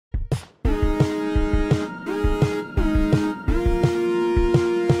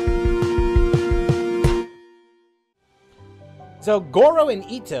So Gorou and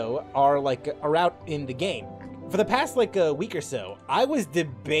Ito are out in the game. For the past like a week or so, I was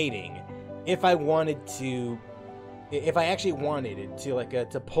debating if I actually wanted it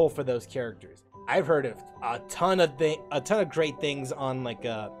to pull for those characters. I've heard of a ton of great things on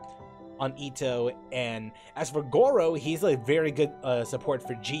on Ito, and as for Gorou, he's like very good support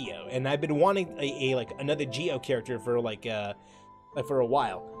for Geo, and I've been wanting another Geo character for for a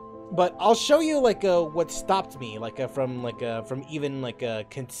while. But I'll show you what stopped me from even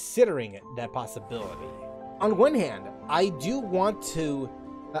considering that possibility. On one hand, I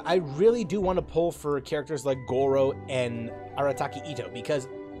really do want to pull for characters like Gorou and Arataki Ito because,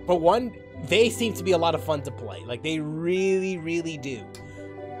 for one, they seem to be a lot of fun to play. Like, they really, really do.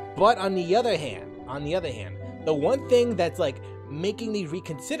 But on the other hand, the one thing that's making me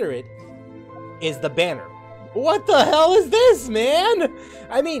reconsider it is the banner. What the hell is this, man?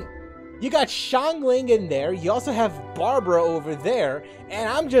 I mean, you got Xiangling in there, you also have Barbara over there, and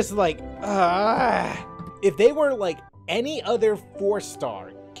I'm just if they were any other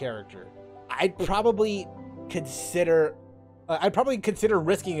 4-star character, I'd probably consider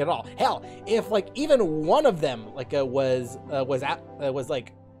risking it all. Hell, if even one of them was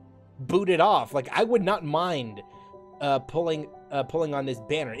booted off, I would not mind pulling on this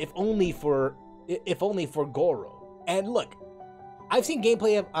banner, if only for Gorou. And look, I've seen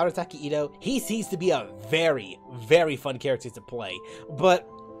gameplay of Arataki Ito. He seems to be a very, very fun character to play. But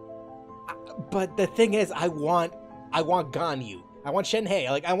the thing is, I want Ganyu. I want Shenhei.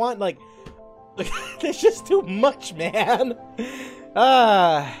 I want there's just too much, man.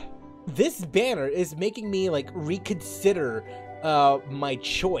 This banner is making me reconsider my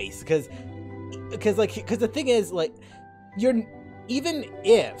choice because the thing is even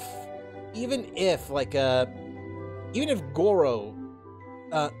if Gorou,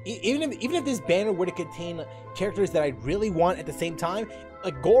 even if this banner were to contain characters that I really want at the same time,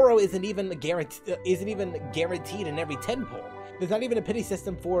 Gorou isn't even guaranteed in every 10 pull. There's not even a pity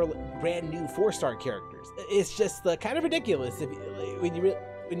system for brand new 4-star characters. It's just kind of ridiculous when you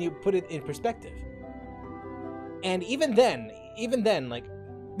put it in perspective. And even then,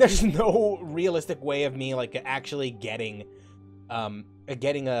 there's no realistic way of me actually getting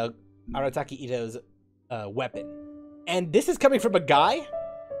Arataki Ito's weapon. And this is coming from a guy.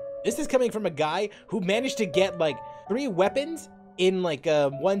 Who managed to get 3 weapons in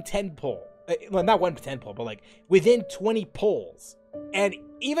one 10 pull. Well, not one 10 pull, but within 20 pulls. And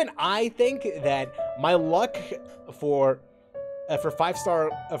even I think that my luck for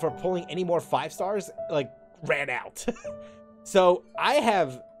 5-star for pulling any more 5 stars ran out. So I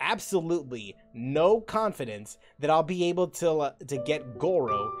have absolutely no confidence that I'll be able to get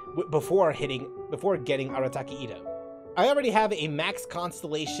Gorou before getting Arataki Ito. I already have a max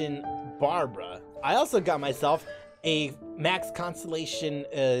constellation Barbara. I also got myself a max constellation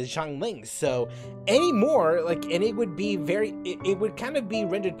Xiangling. So any more and it would be it would kind of be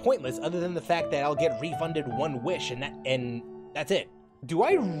rendered pointless, other than the fact that I'll get refunded 1 wish and that's it. Do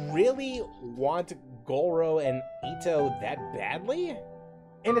I really want Gorou and Ito that badly?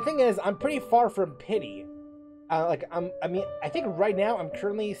 And the thing is, I'm pretty far from pity. I think right now I'm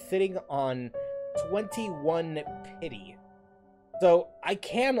currently sitting on 21 pity. So I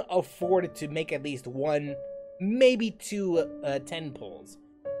can afford to make at least 1, maybe 2 10 pulls.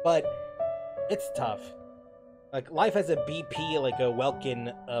 But it's tough. Life as a BP, a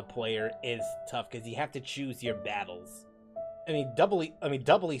Welkin player, is tough because you have to choose your battles. Doubly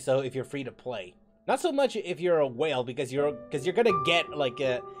so if you're free to play. Not so much if you're a whale, because you're gonna get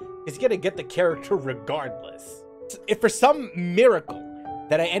the character regardless. If for some miracle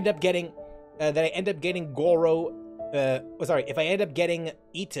that I end up getting Gorou, if I end up getting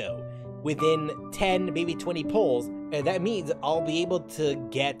Ito within 10, maybe 20 pulls, that means I'll be able to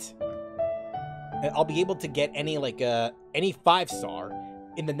get any 5-star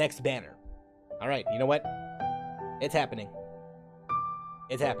in the next banner. All right, you know what? It's happening.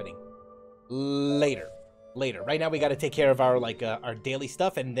 It's happening. Later. Right now we got to take care of our daily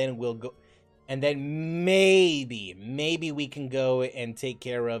stuff, and then we'll go, and then maybe we can go and take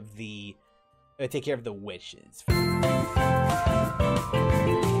care of the witches.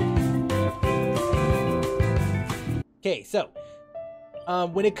 Okay, so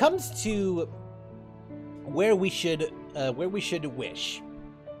when it comes to where we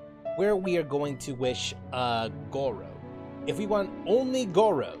are going to wish Gorou, if we want only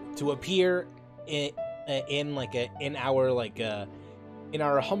Gorou to appear in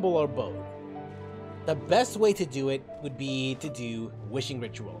our humble abode, the best way to do it would be to do wishing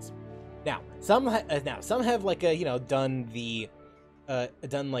rituals. Now, some have done the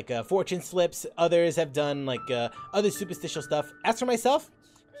fortune slips. Others have done like other superstitial stuff. As for myself,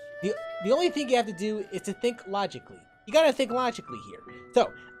 the only thing you have to do is to think logically. You gotta think logically here.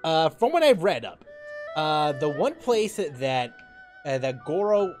 So, from what I've read up, the one place that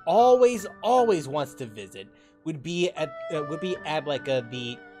Gorou always wants to visit would be at like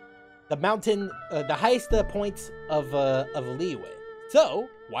the mountain, the highest points of Liyue. So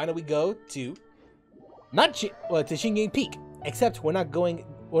why don't we go to to Xingying Peak? Except we're not going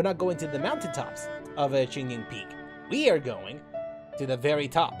to the mountaintops of Xingying Peak. We are going to the very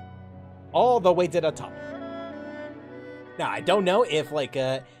top, all the way to the top. Now I don't know if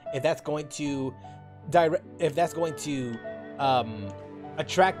that's going to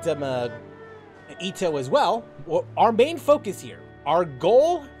attract Ito as well. Well, our main focus here, our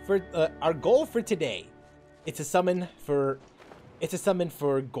goal for today, it's a summon for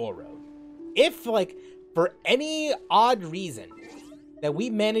Gorou. If for any odd reason that we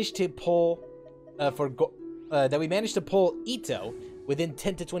manage to pull Ito within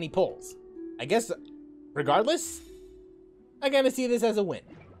 10 to 20 pulls, I guess regardless, I gotta see this as a win.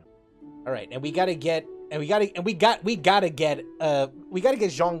 All right, and we gotta get Zhongli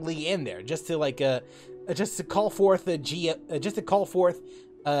in there just to call forth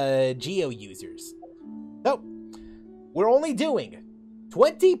Geo users. So we're only doing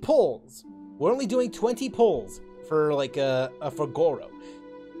 20 pulls. We're only doing 20 pulls for for Gorou.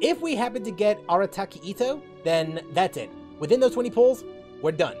 If we happen to get Arataki Ito, then that's it. Within those 20 pulls,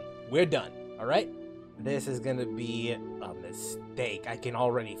 we're done. We're done. All right. This is gonna be a mistake. I can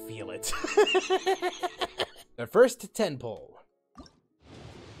already feel it. The first 10 pull.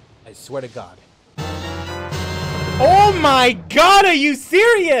 I swear to God. Oh my God, are you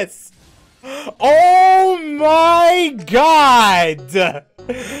serious? Oh my God!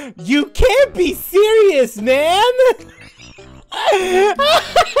 You can't be serious, man!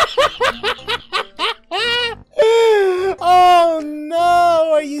 Oh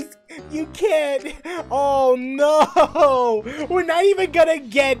no, you can't. Oh no, we're not even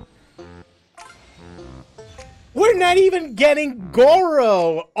getting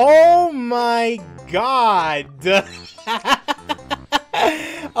Gorou. Oh my God.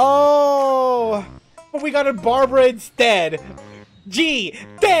 Oh, but we got a Barbara instead. Gee,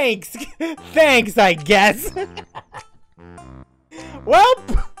 thanks, I guess.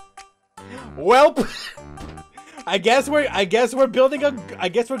 Welp. I guess we're building an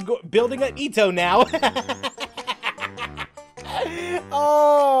Ito now.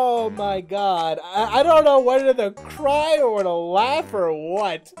 Oh my God, I don't know whether to cry or to laugh or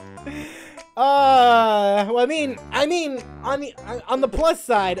what. Well, I mean, on the plus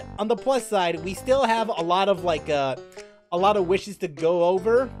side, we still have a lot of wishes to go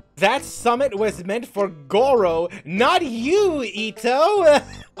over. That summit was meant for Gorou, not you, Ito.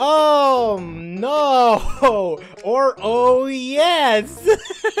 Oh no, or oh yes.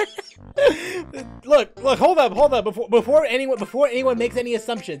 Look, hold up. Before anyone makes any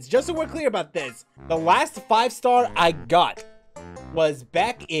assumptions, just so we're clear about this, the last 5-star I got was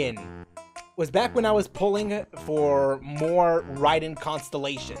back when I was pulling for more Raiden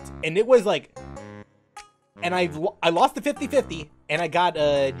constellations, and it was like, and I lost the 50-50, and I got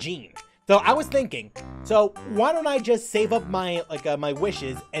Jean. So I was thinking, so why don't I just save up my my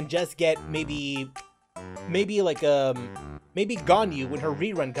wishes and just get maybe Ganyu when her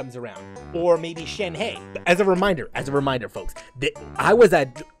rerun comes around, or maybe Shenhei. As a reminder, folks,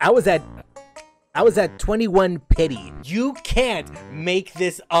 I was at 21 pity. You can't make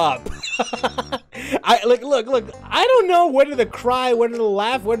this up. Look, I don't know whether to cry, whether to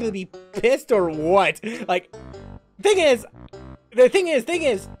laugh, whether to be pissed or what. Like, the thing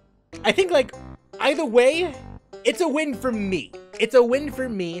is, I think either way, it's a win for me. It's a win for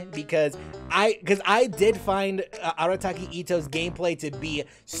me because I did find Arataki Ito's gameplay to be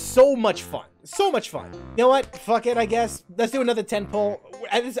so much fun. So much fun. You know what? Fuck it, I guess. Let's do another 10 pull.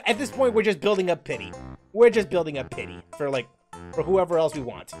 At this point, we're just building up pity. We're just building up pity for whoever else we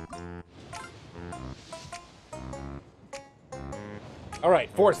want.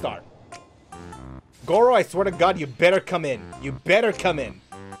 Alright, 4-star. Gorou, I swear to God, you better come in. You better come in.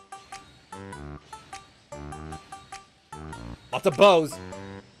 Lots of bows.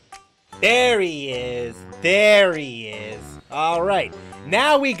 There he is. There he is. All right.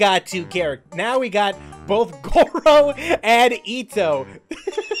 Now we got 2 characters. Now we got both Gorou and Ito.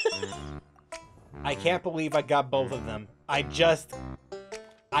 I can't believe I got both of them. I just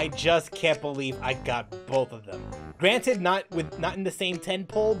can't believe I got both of them. Granted, not in the same 10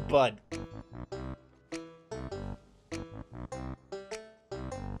 pull, but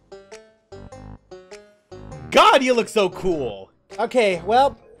God, you look so cool. Okay,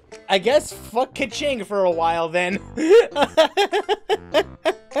 well, I guess fuck Kaching for a while then.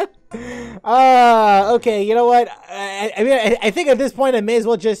 Okay, you know what? I mean, I think at this point I may as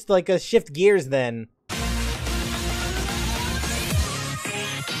well just, like, shift gears then. I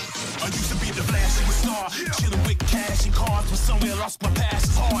used to be the flashing star, chilling with cash and cars, but somewhere lost my past.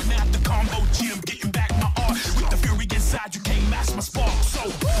 It's hard now at the combo gym, getting back my art. With the fury inside, you can't match my spark. So,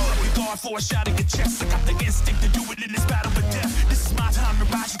 regard for a shot in your chest. I got the instinct to do it in this battle of death. This is my time to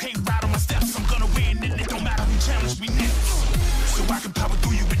rise, you can't ride on my steps. I'm gonna win, and it don't matter who challenge me next. So I can power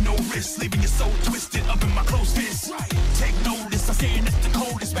through you with no risk, leaving your soul twisted up in my close fist. Take notice, I'm saying it's the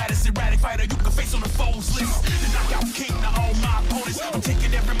coldest, baddest erratic fighter you can face on the foes list. The knockout king to all my opponents. I'm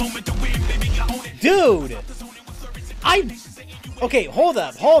taking every moment to win, baby, I own it. Dude! Okay, hold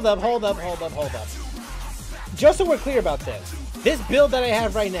up. Just so we're clear about this build that I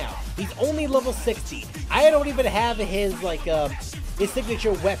have right now, he's only level 60. I don't even have his, like, his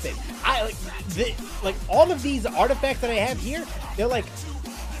signature weapon. Like all of these artifacts that I have here, they're like,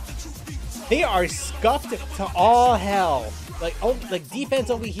 they are scuffed to all hell. Like defense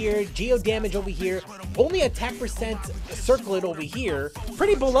over here, geo damage over here, only attack percent circlet over here,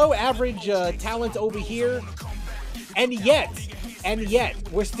 pretty below average talent over here, and yet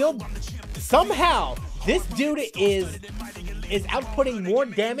we're still somehow this dude is outputting more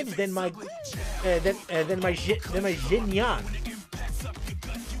damage than my Jin Yang.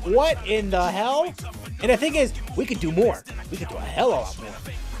 What in the hell? And the thing is, we could do more. We could do a hell of a lot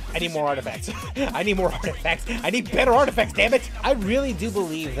more. I need more artifacts. I need more artifacts. I need better artifacts, damn it! I really do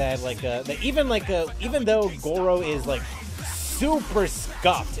believe that, like, even though Gorou is, like, super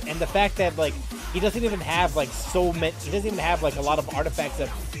scuffed, and the fact that, like, he doesn't even have, like, he doesn't even have, like, a lot of artifacts that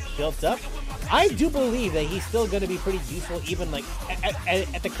built up, I do believe that he's still gonna be pretty useful, even, like,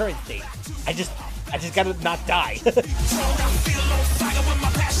 at the current state. I just gotta not die.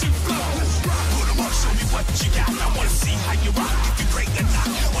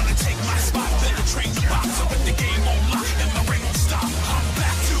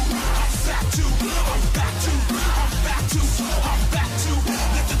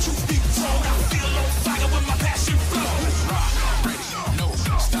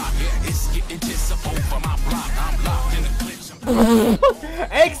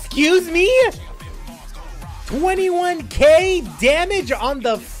 Excuse me? 21k damage on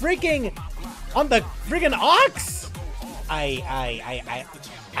the freaking ox? I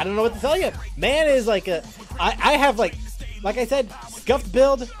don't know what to tell you. Man is like I have like I said, scuffed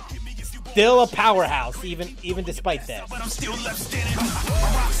build, still a powerhouse even despite that. But I'm still left standing. My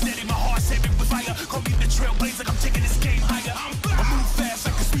rock steady, my heart saving with fire. Call me the trailblazer, I'm taking this game higher. I move fast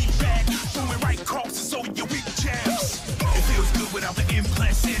like a speed bag, throwing right crosses so you weak jabs. It feels good without the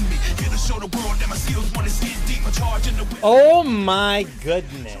implants in me. Here to show the world that my skills want to skin deep. I charge in the oh my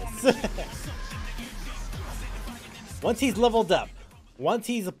goodness. Once he's leveled up, once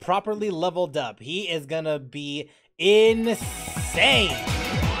he's properly leveled up, he is gonna be insane.